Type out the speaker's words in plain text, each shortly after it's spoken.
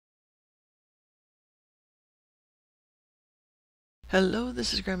Hello,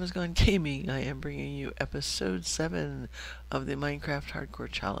 this is Grandma's Gone Gaming. I am bringing you episode 7 of the Minecraft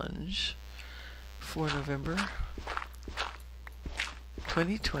Hardcore Challenge for November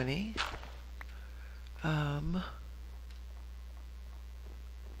 2020,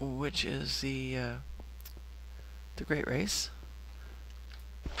 which is the Great Race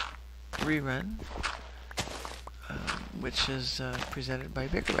Rerun, which is presented by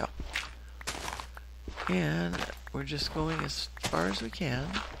Bakerbelle. And we're just going as far as we can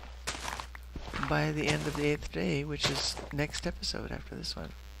by the end of the 8th day, which is next episode after this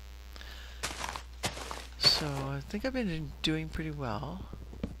one. So I think I've been doing pretty well.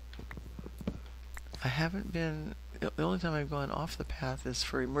 I haven't been, the only time I've gone off the path is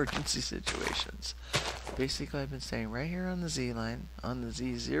for emergency situations. Basically I've been staying right here on the Z line, on the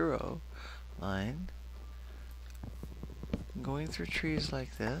Z0 line, going through trees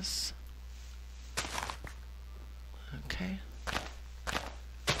like this. Okay.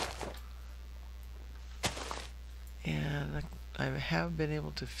 And I have been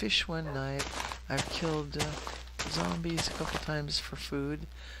able to fish one night. I've killed zombies a couple times for food.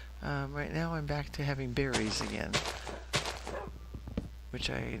 Right now I'm back to having berries again, which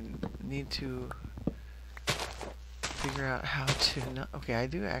I need to figure out how to not... Okay, I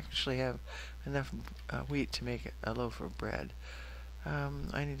do actually have enough wheat to make a loaf of bread.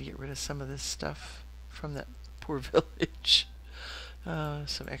 I need to get rid of some of this stuff from that poor village.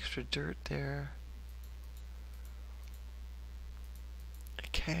 Some extra dirt there.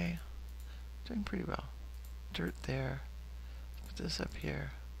 Okay, doing pretty well. Dirt there. Put this up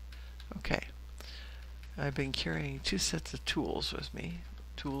here. Okay. I've been carrying 2 sets of tools with me.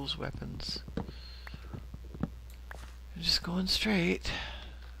 Tools, weapons. I'm just going straight.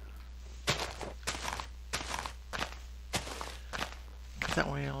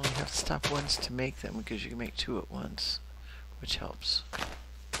 That way I only have to stop once to make them, because you can make 2 at once, which helps.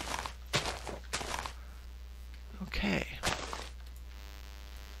 Okay.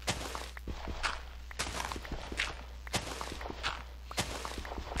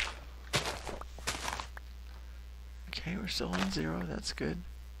 Okay, we're still on 0, that's good.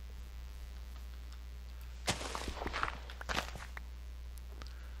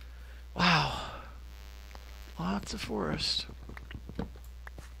 Wow. Lots of forest.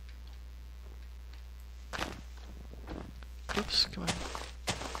 Oops, come on.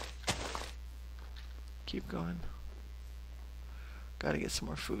 Keep going. Gotta get some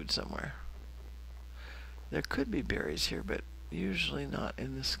more food somewhere. There could be berries here, but usually not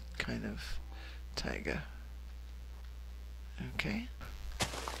in this kind of taiga. Okay.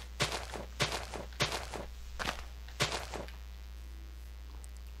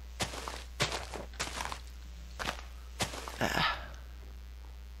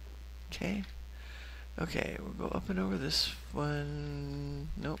 Okay. Okay, we'll go up and over this one.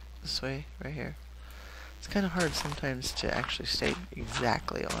 Nope, this way, right here. It's kind of hard sometimes to actually stay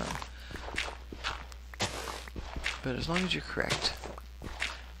exactly on. But as long as you're correct,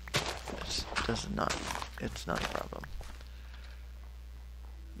 it's not a problem.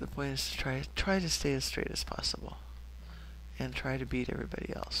 The point is to try to stay as straight as possible. And try to beat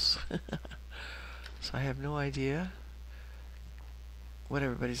everybody else. So I have no idea what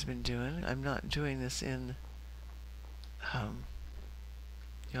everybody's been doing. I'm not doing this in, I'm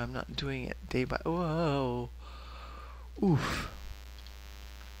not doing it day by, whoa, oof.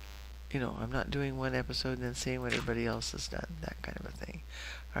 I'm not doing one episode and then seeing what everybody else has done, that kind of a thing.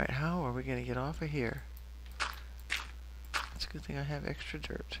 Alright, how are we going to get off of here? It's a good thing I have extra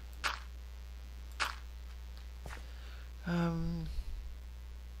dirt.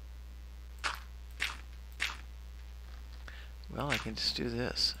 Well, I can just do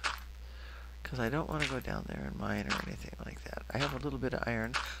this, because I don't want to go down there and mine or anything like that. I have a little bit of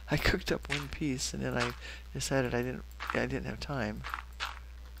iron. I cooked up one piece, and then I decided I didn't have time.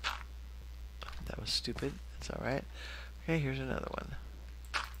 That was stupid. That's all right. Okay, here's another one.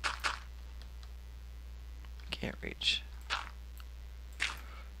 Can't reach.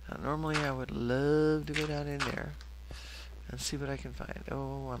 Now, normally I would love to go down in there and see what I can find.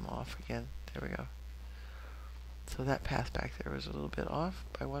 Oh, I'm off again. There we go. So that path back there was a little bit off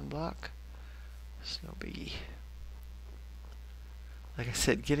by 1 block. It's no biggie. Like I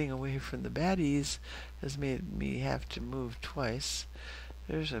said, getting away from the baddies has made me have to move twice.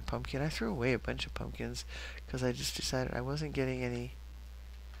 There's a pumpkin. I threw away a bunch of pumpkins because I just decided I wasn't getting any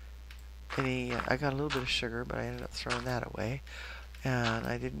I got a little bit of sugar, but I ended up throwing that away. And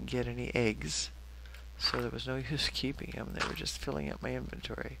I didn't get any eggs, so there was no use keeping them. They were just filling up my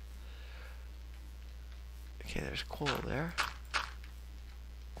inventory. Okay, there's coal there.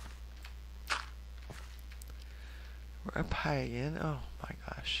 We're up high again. Oh my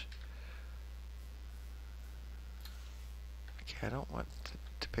gosh. Okay, I don't want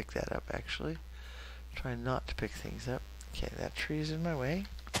to pick that up actually. Try not to pick things up. Okay, that tree's in my way.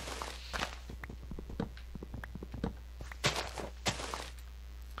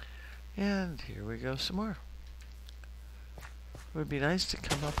 And here we go some more. It would be nice to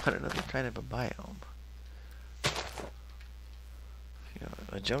come up on another kind of a biome. You know,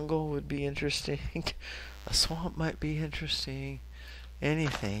 a jungle would be interesting. A swamp might be interesting.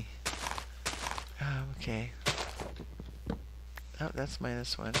 Anything. Okay. Oh, that's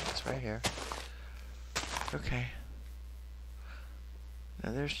 -1. It's right here. Okay.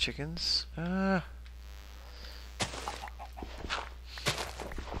 Now there's chickens.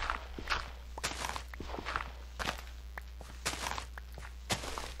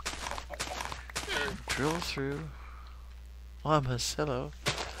 Drill through. Llamas, hello.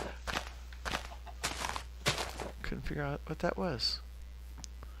 Couldn't figure out what that was.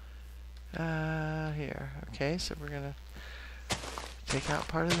 Here. Okay, so we're gonna take out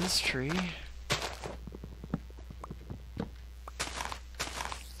part of this tree.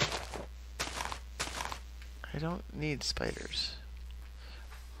 I don't need spiders.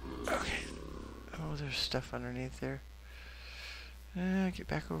 Okay. Oh, there's stuff underneath there. Get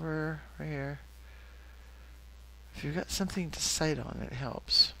back over right here. If you've got something to sight on, it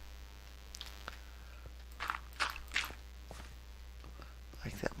helps.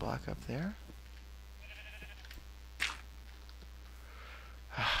 Like that block up there.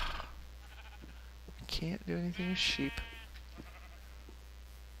 I can't do anything with sheep.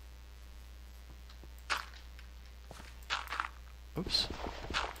 Oops.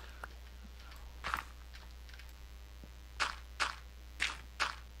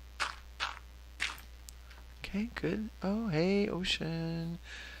 Okay, good. Oh, hey, ocean.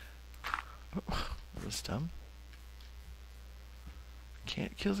 Oh, that was dumb.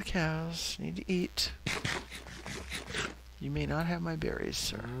 Can't kill the cows. Need to eat. You may not have my berries,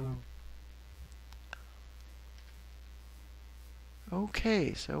 sir.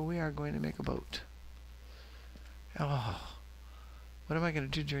 Okay, so we are going to make a boat. Oh, what am I going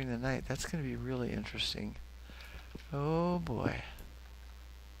to do during the night? That's going to be really interesting. Oh boy.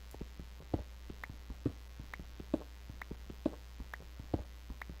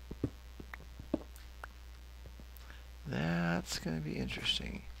 That's going to be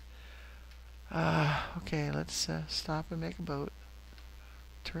interesting. Okay, let's stop and make a boat.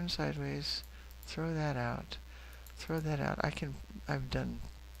 Turn sideways. Throw that out. Throw that out. I've done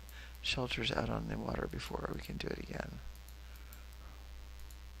shelters out on the water before. We can do it again.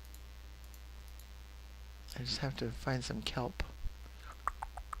 I just have to find some kelp.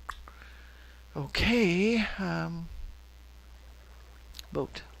 Okay.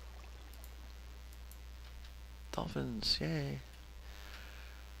 Boat. Dolphins, yay.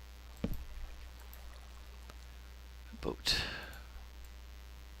 Boat.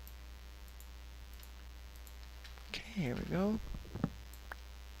 Okay, here we go.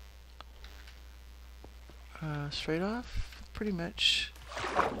 Straight off, pretty much.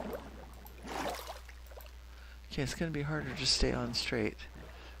 Okay, it's going to be harder to stay on straight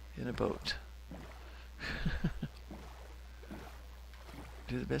in a boat.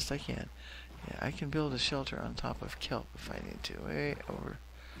 Do the best I can. Yeah, I can build a shelter on top of kelp if I need to. Way over.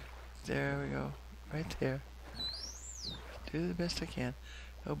 There we go. Right there. Do the best I can.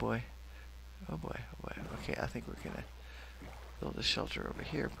 Oh boy. Oh boy. Oh boy. Okay, I think we're gonna build a shelter over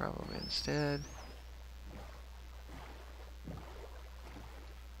here probably instead.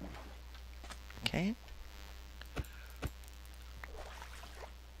 Okay.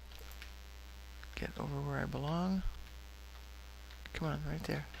 Get over where I belong. Come on, right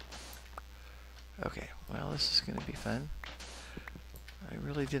there. Okay, well, this is going to be fun. I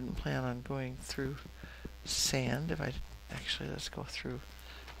really didn't plan on going through sand. Actually, let's go through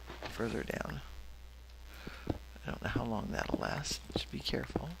further down. I don't know how long that'll last. Just be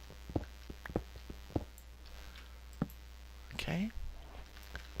careful. Okay.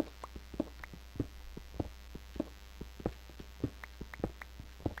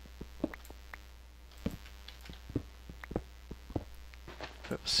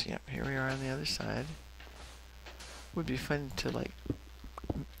 Oops, yep, here we are on the other side. Would be fun to, like,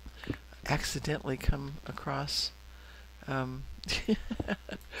 accidentally come across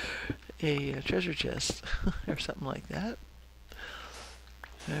a treasure chest or something like that.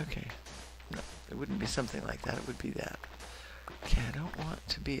 Okay. No, it wouldn't be something like that. It would be that. Okay, I don't want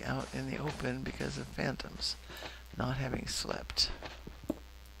to be out in the open because of phantoms not having slept.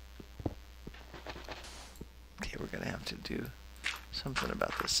 Okay, we're going to have to do something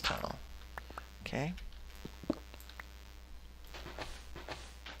about this tunnel. Okay.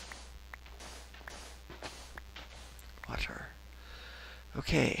 water.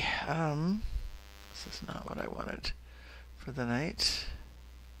 Okay, this is not what I wanted for the night.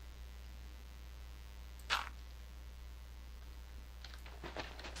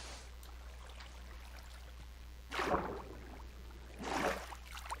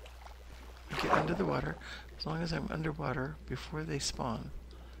 Get under the water. As long as I'm underwater before they spawn.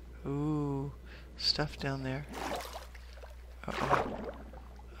 Ooh, stuff down there. Uh-oh.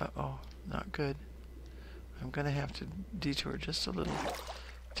 Uh-oh, not good. I'm gonna have to detour just a little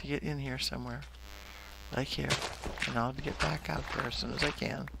to get in here somewhere. Like here. And I'll get back out there as soon as I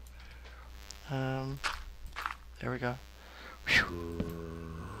can. There we go. Whew.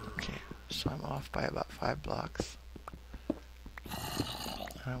 Okay, so I'm off by about 5 blocks.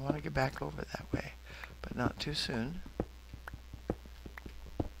 And I want to get back over that way, but not too soon.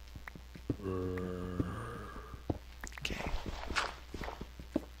 Okay.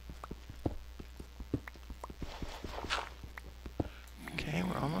 Okay,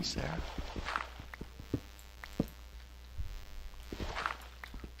 we're almost there.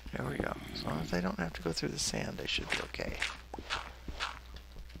 There we go. As long as I don't have to go through the sand, I should be okay.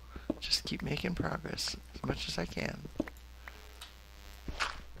 Just keep making progress as much as I can.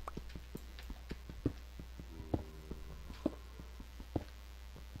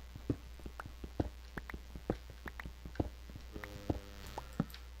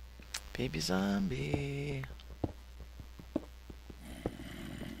 Baby zombie.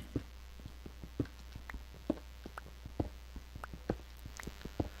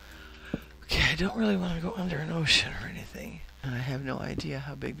 Okay, I don't really want to go under an ocean or anything. And I have no idea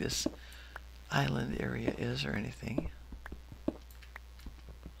how big this island area is or anything.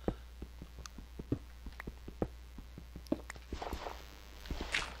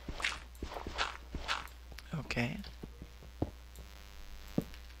 Okay.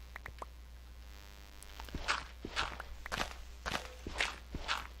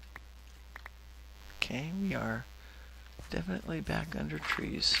 Okay, we are definitely back under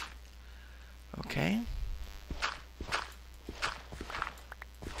trees. Okay.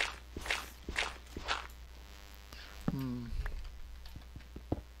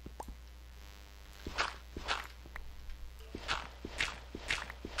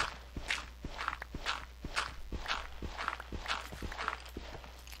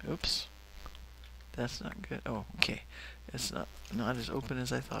 Oops. That's not good. Oh, okay. It's not as open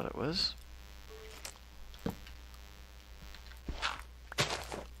as I thought it was.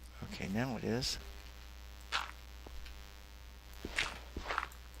 Okay, now it is.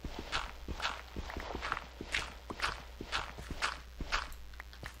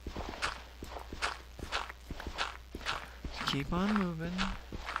 Keep on moving.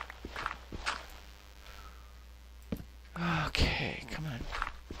 Okay, come on.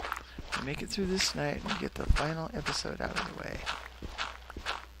 Make it through this night and get the final episode out of the way.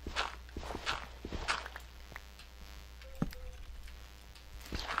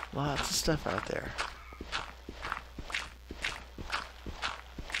 Lots of stuff out there.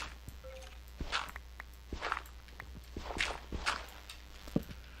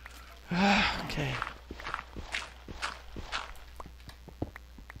 Okay.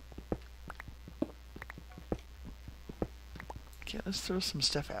 Okay, let's throw some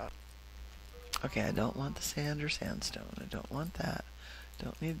stuff out. Okay, I don't want the sand or sandstone. I don't want that.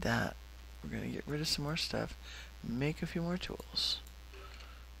 Don't need that. We're going to get rid of some more stuff. Make a few more tools.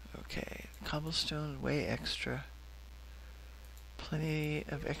 Okay, cobblestone, way extra. Plenty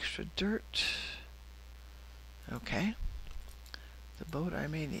of extra dirt. Okay. The boat I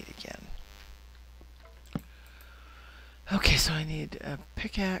may need again. Okay, so I need a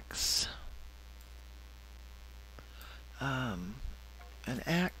pickaxe, an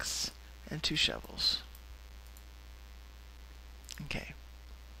axe, and 2 shovels. Okay.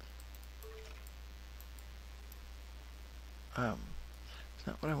 It's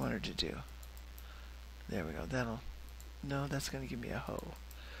not what I wanted to do. There we go. No, that's going to give me a hoe.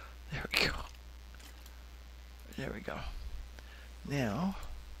 There we go. There we go. Now,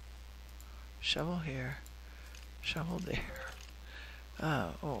 shovel here, shovel there.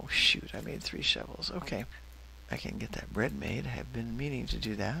 Oh shoot, I made 3 shovels. Okay. I can get that bread made. I have been meaning to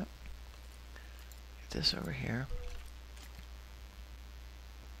do that. Get this over here.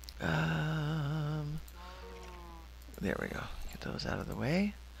 There we go. Get those out of the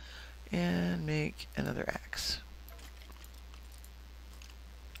way. And make another axe.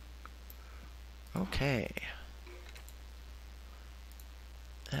 Okay.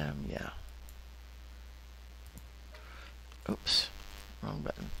 Yeah. Oops. Wrong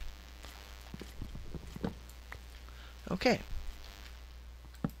button. Okay.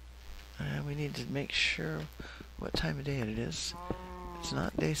 We need to make sure what time of day it is. It's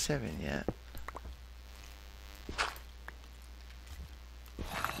not day 7 yet.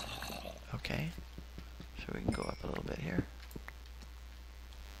 Okay, so we can go up a little bit here.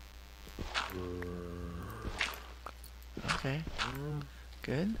 Okay,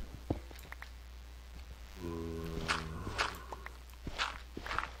 good.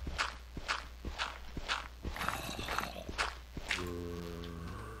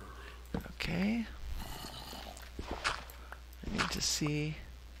 Okay. I need to see.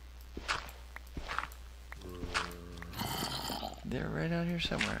 They're right out here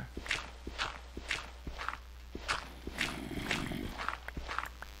somewhere.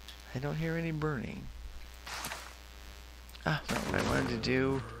 I don't hear any burning. Ah, not what I wanted to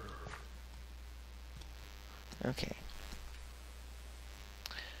do. Okay.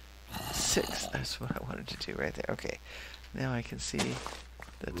 6, that's what I wanted to do right there. Okay. Now I can see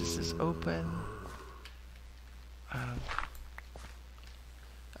that this is open.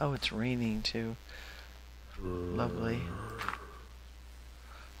 Oh, it's raining too. Lovely.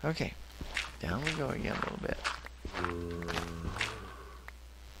 Okay. Down we go again a little bit.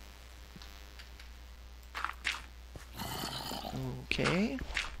 Okay.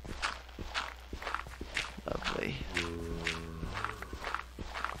 Lovely.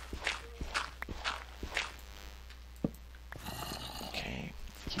 Okay,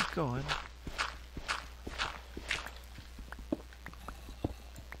 keep going.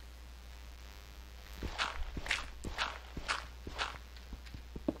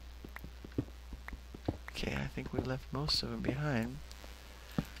 Okay, I think we left most of them behind.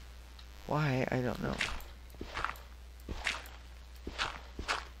 Why? I don't know.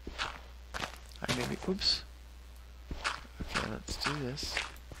 Maybe, oops. Okay, let's do this.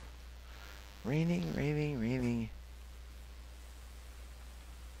 Raining, raining, raining.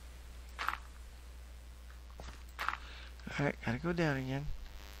 Alright, gotta go down again.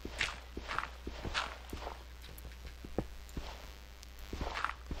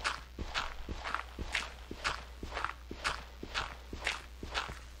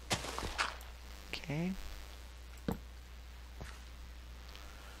 Okay.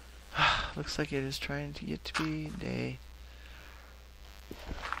 Looks like it is trying to get to be day.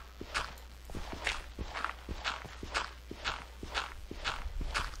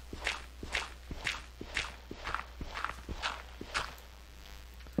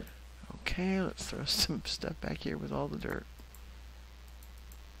 Okay, let's throw some stuff back here with all the dirt.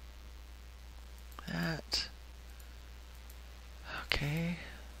 That. Okay.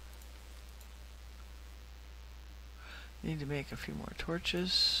 Need to make a few more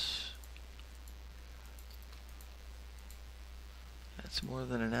torches. That's more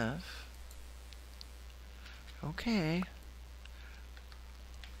than enough. Okay.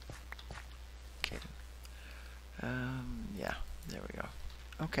 Okay. Yeah, there we go.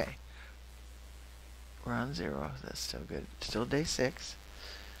 Okay. We're on 0. That's still good. Still day 6.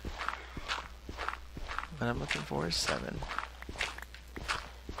 What I'm looking for is 7.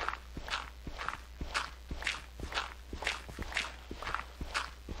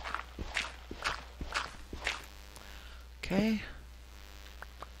 Okay.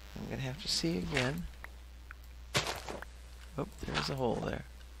 I'm going to have to see again. Oh, there's a hole there.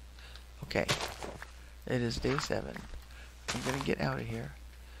 Okay. It is day 7. I'm going to get out of here.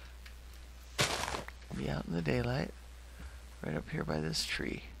 Be out in the daylight. Right up here by this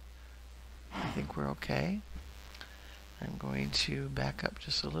tree. I think we're okay. I'm going to back up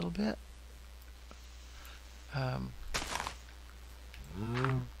just a little bit. I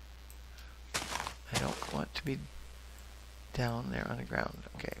don't want to be down there on the ground.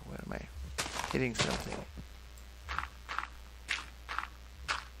 Okay, what am I? Hitting something.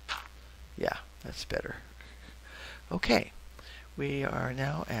 Yeah, that's better. Okay, we are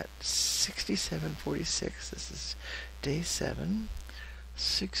now at 6746. This is day 7.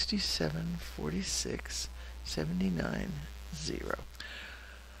 6746 79 0.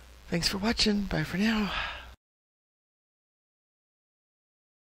 Thanks for watching. Bye for now.